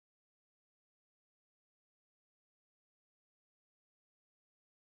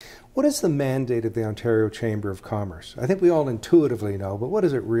What is the mandate of the Ontario Chamber of Commerce? I think we all intuitively know, but what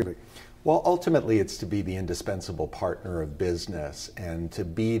is it really? Well, ultimately, it's to be the indispensable partner of business and to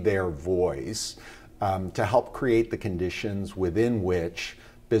be their voice to help create the conditions within which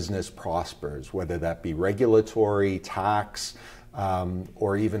business prospers, whether that be regulatory, tax,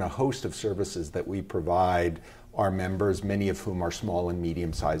 or even a host of services that we provide our members, many of whom are small and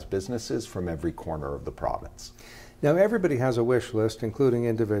medium-sized businesses from every corner of the province. Now, everybody has a wish list, including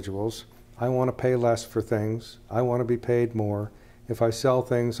individuals. I want to pay less for things. I want to be paid more. If I sell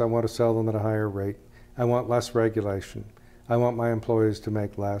things, I want to sell them at a higher rate. I want less regulation. I want my employees to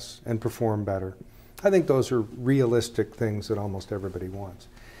make less and perform better. I think those are realistic things that almost everybody wants.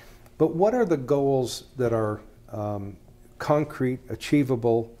 But what are the goals that are concrete,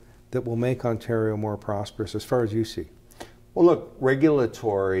 achievable, that will make Ontario more prosperous as far as you see? Well, look,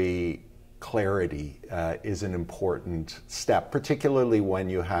 regulatory clarity is an important step, particularly when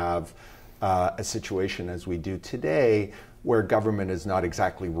you have a situation as we do today where government is not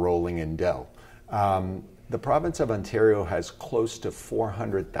exactly rolling in dough. The province of Ontario has close to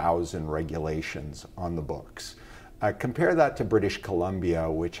 400,000 regulations on the books. Compare that to British Columbia,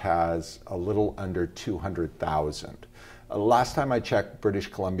 which has a little under 200,000. Last time I checked, British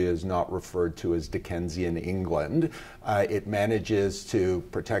Columbia is not referred to as Dickensian England. It manages to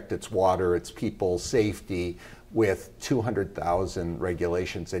protect its water, its people, safety with 200,000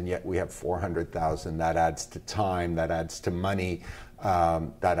 regulations, and yet we have 400,000. That adds to time, that adds to money,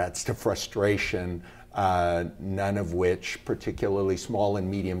 that adds to frustration, none of which, particularly small and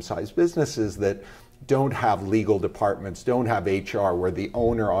medium-sized businesses that don't have legal departments, don't have HR, where the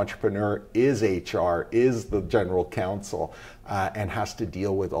owner entrepreneur is HR, is the general counsel, and has to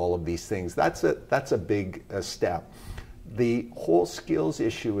deal with all of these things. That's a big step. The whole skills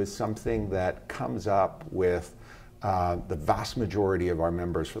issue is something that comes up with the vast majority of our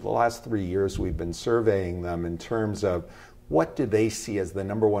members. For the last 3 years, we've been surveying them in terms of what do they see as the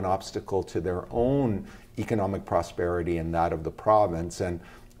number one obstacle to their own economic prosperity and that of the province. And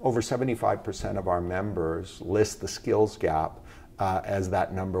over 75% of our members list the skills gap as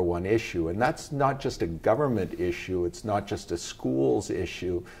that number one issue. And that's not just a government issue, it's not just a schools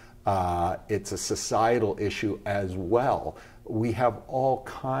issue, it's a societal issue as well. We have all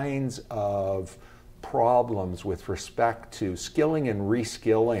kinds of problems with respect to skilling and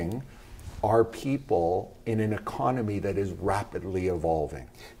reskilling our people in an economy that is rapidly evolving.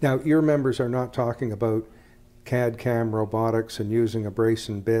 Now, your members are not talking about CAD/CAM robotics and using a brace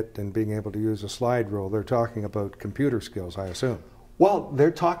and bit and being able to use a slide rule. They're talking about computer skills, I assume. Well, they're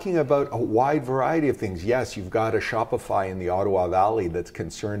talking about a wide variety of things. Yes, you've got a Shopify in the Ottawa Valley that's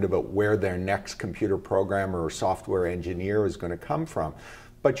concerned about where their next computer programmer or software engineer is going to come from.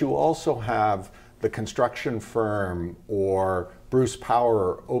 But you also have the construction firm or Bruce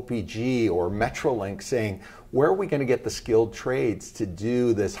Power or OPG or Metrolink saying, where are we going to get the skilled trades to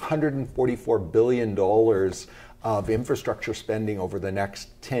do this $144 billion of infrastructure spending over the next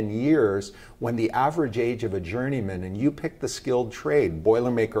 10 years when the average age of a journeyman, and you pick the skilled trade,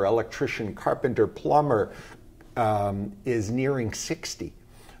 boilermaker, electrician, carpenter, plumber, is nearing 60.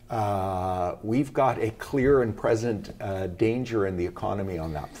 We've got a clear and present danger in the economy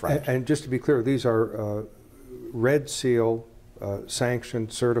on that front. And just to be clear, these are Red Seal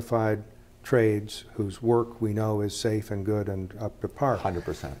sanctioned, certified trades whose work we know is safe and good and up to par.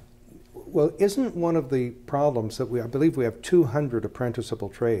 100%. Well, isn't one of the problems that I believe we have 200 apprenticeable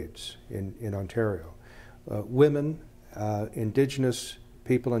trades in Ontario. Women, Indigenous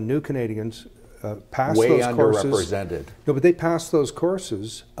people and New Canadians pass way those courses. underrepresented. No, but they pass those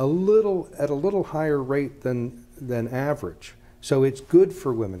courses at a little higher rate than average. So it's good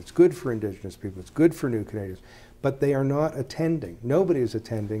for women, it's good for Indigenous people, it's good for New Canadians, but they are not attending. Nobody is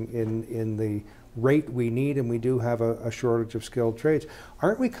attending in the rate we need, and we do have a shortage of skilled trades.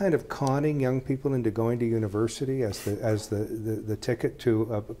 Aren't we kind of conning young people into going to university as the ticket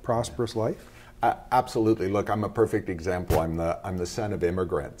to a prosperous life? Absolutely. Look, I'm a perfect example. I'm the son of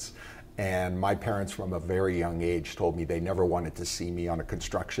immigrants. And my parents from a very young age told me they never wanted to see me on a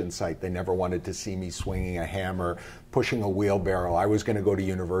construction site. They never wanted to see me swinging a hammer, pushing a wheelbarrow. I was going to go to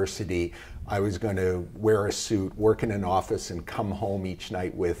university. I was going to wear a suit, work in an office, and come home each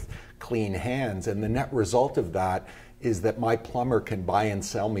night with clean hands. And the net result of that is that my plumber can buy and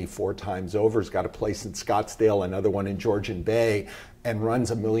sell me 4 times over. He's got a place in Scottsdale, another one in Georgian Bay, and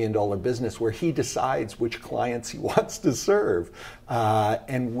runs $1 million business where he decides which clients he wants to serve.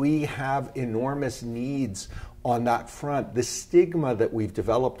 And we have enormous needs on that front. The stigma that we've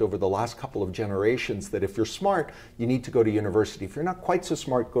developed over the last couple of generations that if you're smart, you need to go to university. If you're not quite so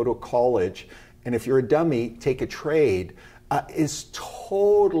smart, go to college. And if you're a dummy, take a trade. is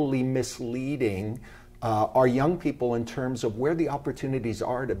totally misleading our young people in terms of where the opportunities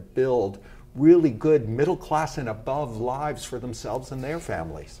are to build really good middle class and above lives for themselves and their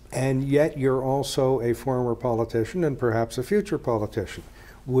families. And yet you're also a former politician and perhaps a future politician.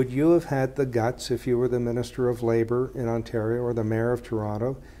 Would you have had the guts, if you were the Minister of Labour in Ontario or the Mayor of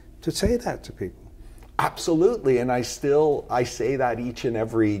Toronto, to say that to people? Absolutely, and I say that each and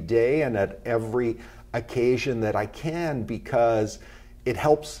every day and at every occasion that I can, because it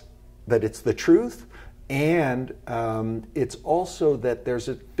helps that it's the truth, and it's also that there's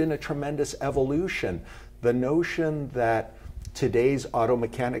been a tremendous evolution. The notion that today's auto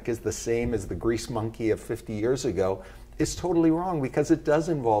mechanic is the same as the grease monkey of 50 years ago is totally wrong, because it does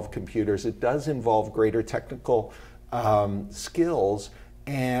involve computers, it does involve greater technical skills,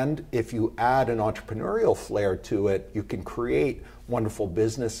 and if you add an entrepreneurial flair to it, you can create wonderful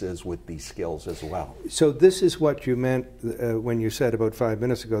businesses with these skills as well. So this is what you meant when you said about 5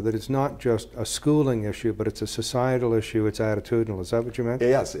 minutes ago that it's not just a schooling issue, but it's a societal issue, it's attitudinal. Is that what you meant?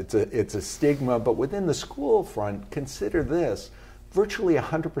 Yes, it's a stigma, but within the school front, consider this. Virtually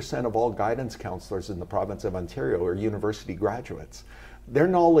 100% of all guidance counselors in the province of Ontario are university graduates. Their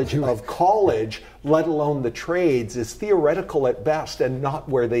knowledge of college, let alone the trades, is theoretical at best and not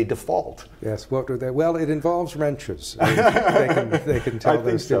where they default. Yes, what do they? Well, it involves wrenches. I mean, they can tell I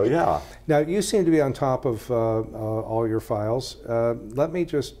think so, yeah. Now, you seem to be on top of all your files. Let me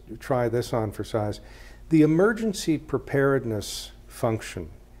just try this on for size. The emergency preparedness function,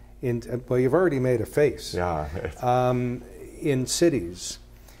 well, you've already made a face. Yeah. In cities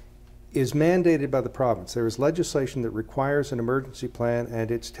is mandated by the province. There is legislation that requires an emergency plan and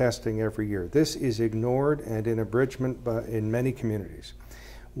its testing every year. This is ignored and in abridgment in many communities.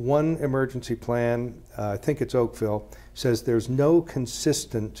 One emergency plan, I think it's Oakville, says there's no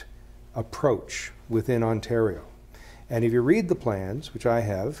consistent approach within Ontario. And if you read the plans, which I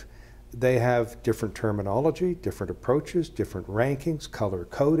have, they have different terminology, different approaches, different rankings, color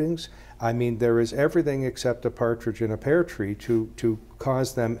codings. I mean, there is everything except a partridge in a pear tree to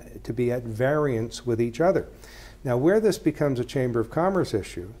cause them to be at variance with each other. Now, where this becomes a Chamber of Commerce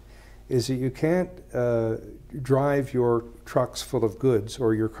issue is that you can't drive your trucks full of goods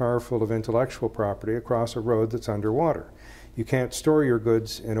or your car full of intellectual property across a road that's underwater. You can't store your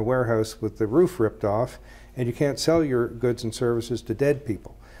goods in a warehouse with the roof ripped off, and you can't sell your goods and services to dead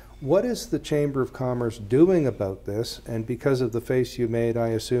people. What is the Chamber of Commerce doing about this? And because of the face you made, I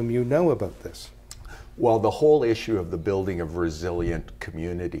assume you know about this. Well, the whole issue of the building of resilient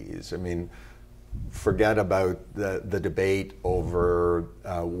communities, I mean, forget about the debate over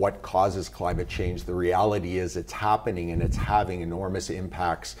what causes climate change. The reality is it's happening, and it's having enormous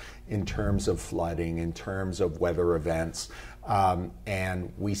impacts in terms of flooding, in terms of weather events.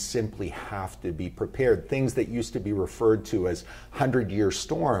 And we simply have to be prepared. Things that used to be referred to as 100-year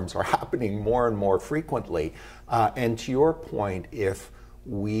storms are happening more and more frequently. And to your point, if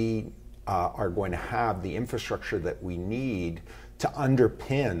we are going to have the infrastructure that we need to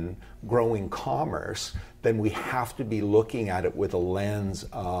underpin growing commerce, then we have to be looking at it with a lens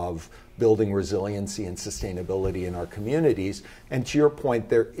of building resiliency and sustainability in our communities. And to your point,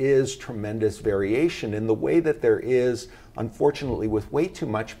 there is tremendous variation in the way that there is, unfortunately, with way too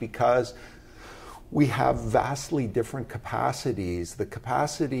much, because we have vastly different capacities. The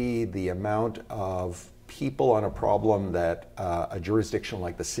capacity, the amount of people on a problem that a jurisdiction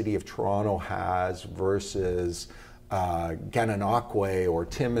like the City of Toronto has versus Gananoque or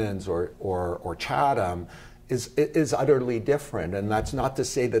Timmins or Chatham is utterly different. And that's not to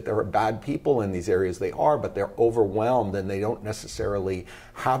say that there are bad people in these areas. They are, but they're overwhelmed and they don't necessarily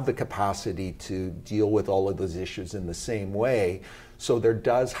have the capacity to deal with all of those issues in the same way. So there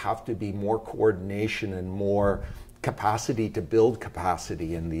does have to be more coordination and more capacity to build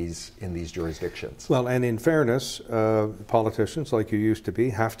capacity in these jurisdictions. Well, and in fairness, politicians, like you used to be,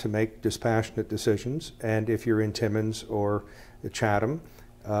 have to make dispassionate decisions. And if you're in Timmins or Chatham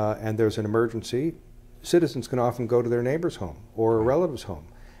and there's an emergency, citizens can often go to their neighbor's home or a relative's home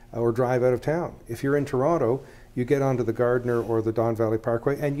or drive out of town. If you're in Toronto, you get onto the Gardiner or the Don Valley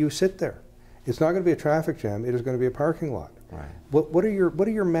Parkway and you sit there. It's not going to be a traffic jam. It is going to be a parking lot. Right. What do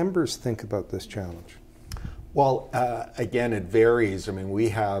your members think about this challenge? Well, again, it varies. I mean, we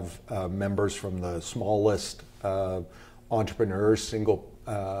have members from the smallest entrepreneurs,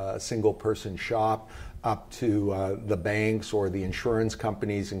 single person shop, up to the banks or the insurance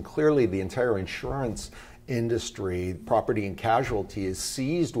companies, and clearly the entire insurance industry, property and casualty, is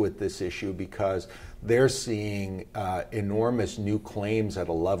seized with this issue because they're seeing enormous new claims at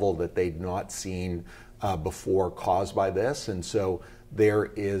a level that they'd not seen before caused by this. And so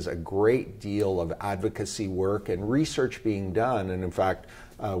there is a great deal of advocacy work and research being done. And in fact,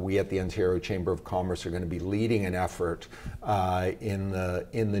 we at the Ontario Chamber of Commerce are going to be leading an effort in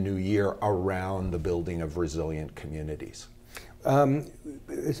the new year around the building of resilient communities.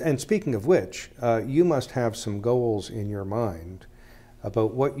 And speaking of which, you must have some goals in your mind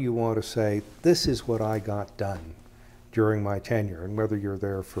about what you want to say, this is what I got done during my tenure, and whether you're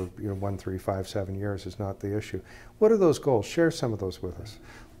there for 1, 3, 5, 7 years is not the issue. What are those goals? Share some of those with us.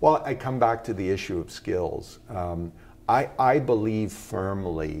 Well, I come back to the issue of skills. I believe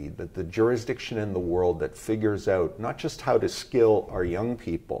firmly that the jurisdiction in the world that figures out not just how to skill our young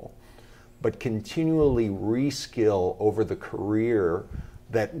people, but continually reskill over the career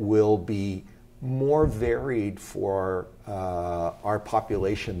that will be more varied for our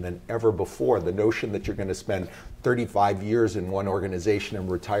population than ever before. The notion that you're going to spend 35 years in one organization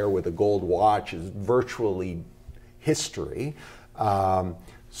and retire with a gold watch is virtually history.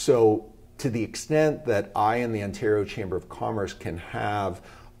 So to the extent that I and the Ontario Chamber of Commerce can have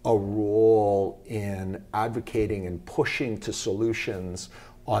a role in advocating and pushing to solutions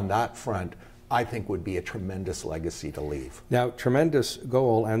on that front, I think would be a tremendous legacy to leave. Now, tremendous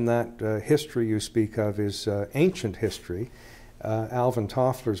goal, and that history you speak of is ancient history. Alvin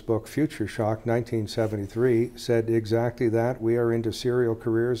Toffler's book, Future Shock, 1973, said exactly that. We are into serial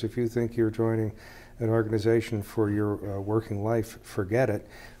careers. If you think you're joining an organization for your working life, forget it.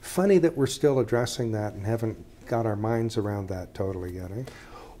 Funny that we're still addressing that and haven't got our minds around that totally yet, eh?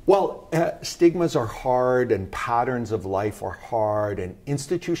 Well, stigmas are hard, and patterns of life are hard, and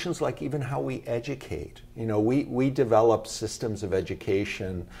institutions like even how we educate. We developed systems of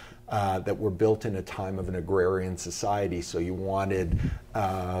education that were built in a time of an agrarian society. So you wanted,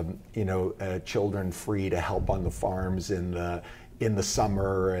 children free to help on the farms in the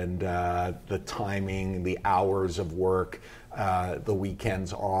summer, and the timing, the hours of work, the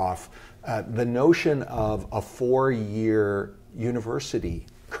weekends off. The notion of a 4-year university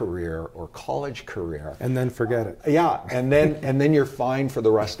career or college career, and then forget it. Yeah, and then you're fine for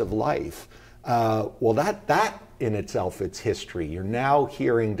the rest of life. Well, that in itself, it's history. You're now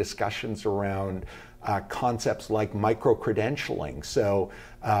hearing discussions around concepts like micro-credentialing. So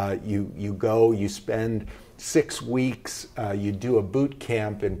you spend 6 weeks, you do a boot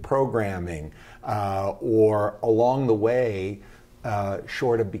camp in programming, or along the way,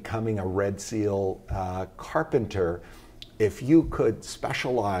 short of becoming a Red Seal carpenter, if you could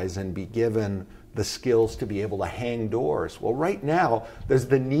specialize and be given the skills to be able to hang doors. Well, right now, there's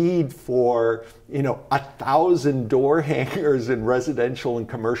the need for 1,000 door hangers in residential and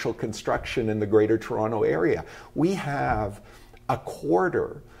commercial construction in the Greater Toronto Area. We have a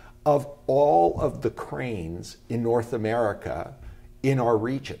quarter of all of the cranes in North America in our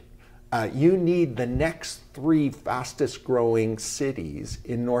region. You need the next 3 fastest growing cities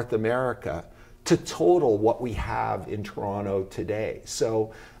in North America to total what we have in Toronto today.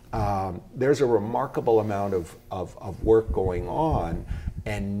 So there's a remarkable amount of work going on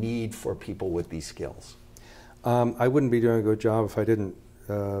and need for people with these skills. I wouldn't be doing a good job if I didn't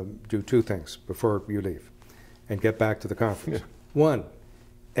do 2 things before you leave and get back to the conference. 1,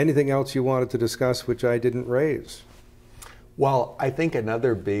 anything else you wanted to discuss which I didn't raise? Well, I think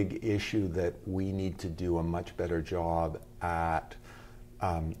another big issue that we need to do a much better job at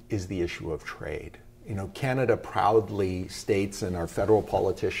is the issue of trade. Canada proudly states, and our federal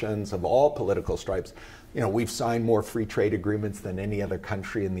politicians of all political stripes, we've signed more free trade agreements than any other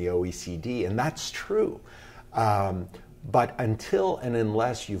country in the OECD, and that's true. But until and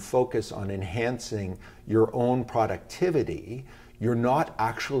unless you focus on enhancing your own productivity, you're not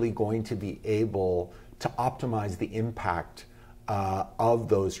actually going to be able to optimize the impact of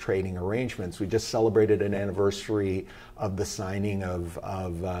those trading arrangements. We just celebrated an anniversary of the signing of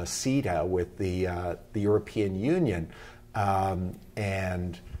CETA with the European Union,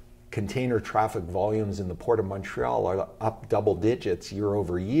 and container traffic volumes in the Port of Montreal are up double digits year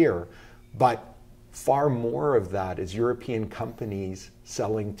over year, but far more of that is European companies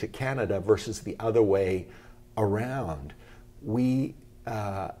selling to Canada versus the other way around. We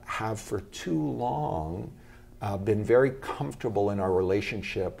have for too long been very comfortable in our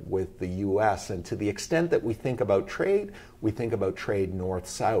relationship with the US, and to the extent that we think about trade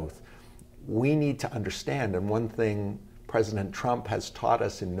north-south. We need to understand, and one thing President Trump has taught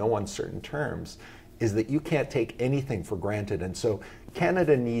us in no uncertain terms, is that you can't take anything for granted. And so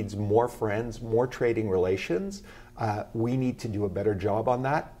Canada needs more friends, more trading relations. We need to do a better job on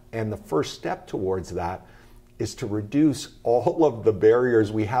that, and the first step towards that is to reduce all of the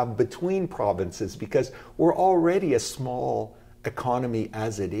barriers we have between provinces, because we're already a small economy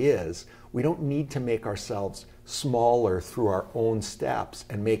as it is. We don't need to make ourselves smaller through our own steps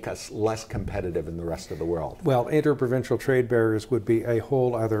and make us less competitive in the rest of the world? Well, interprovincial trade barriers would be a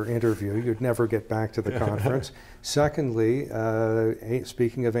whole other interview. You'd never get back to the conference. Secondly,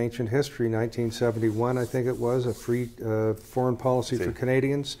 speaking of ancient history, 1971, I think it was, a free foreign policy for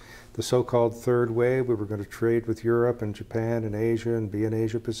Canadians, the so-called third wave. We were going to trade with Europe and Japan and Asia and be an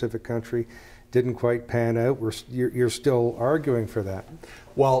Asia-Pacific country. Didn't quite pan out. You're still arguing for that.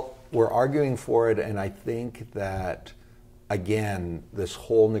 Well, we're arguing for it, and I think that, again, this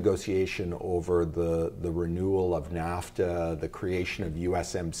whole negotiation over the renewal of NAFTA, the creation of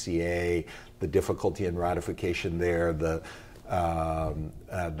USMCA, the difficulty in ratification there, the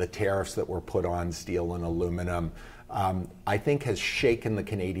tariffs that were put on steel and aluminum, I think has shaken the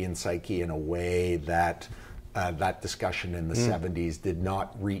Canadian psyche in a way that that discussion in the 70s did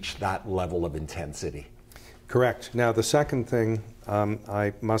not reach that level of intensity. Correct. Now, the second thing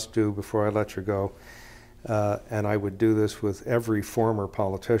I must do before I let you go, and I would do this with every former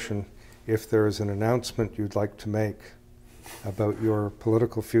politician, if there is an announcement you'd like to make about your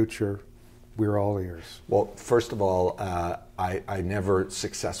political future, we're all ears. Well, first of all, I never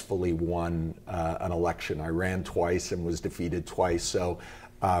successfully won an election. I ran twice and was defeated twice. So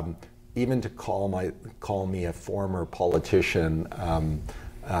even to call me a former politician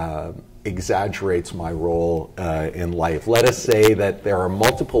exaggerates my role in life. Let us say that there are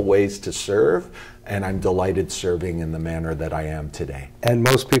multiple ways to serve, and I'm delighted serving in the manner that I am today. And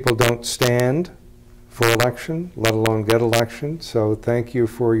most people don't stand for election, let alone get elected. So thank you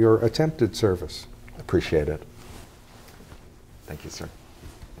for your attempted service. Appreciate it. Thank you, sir.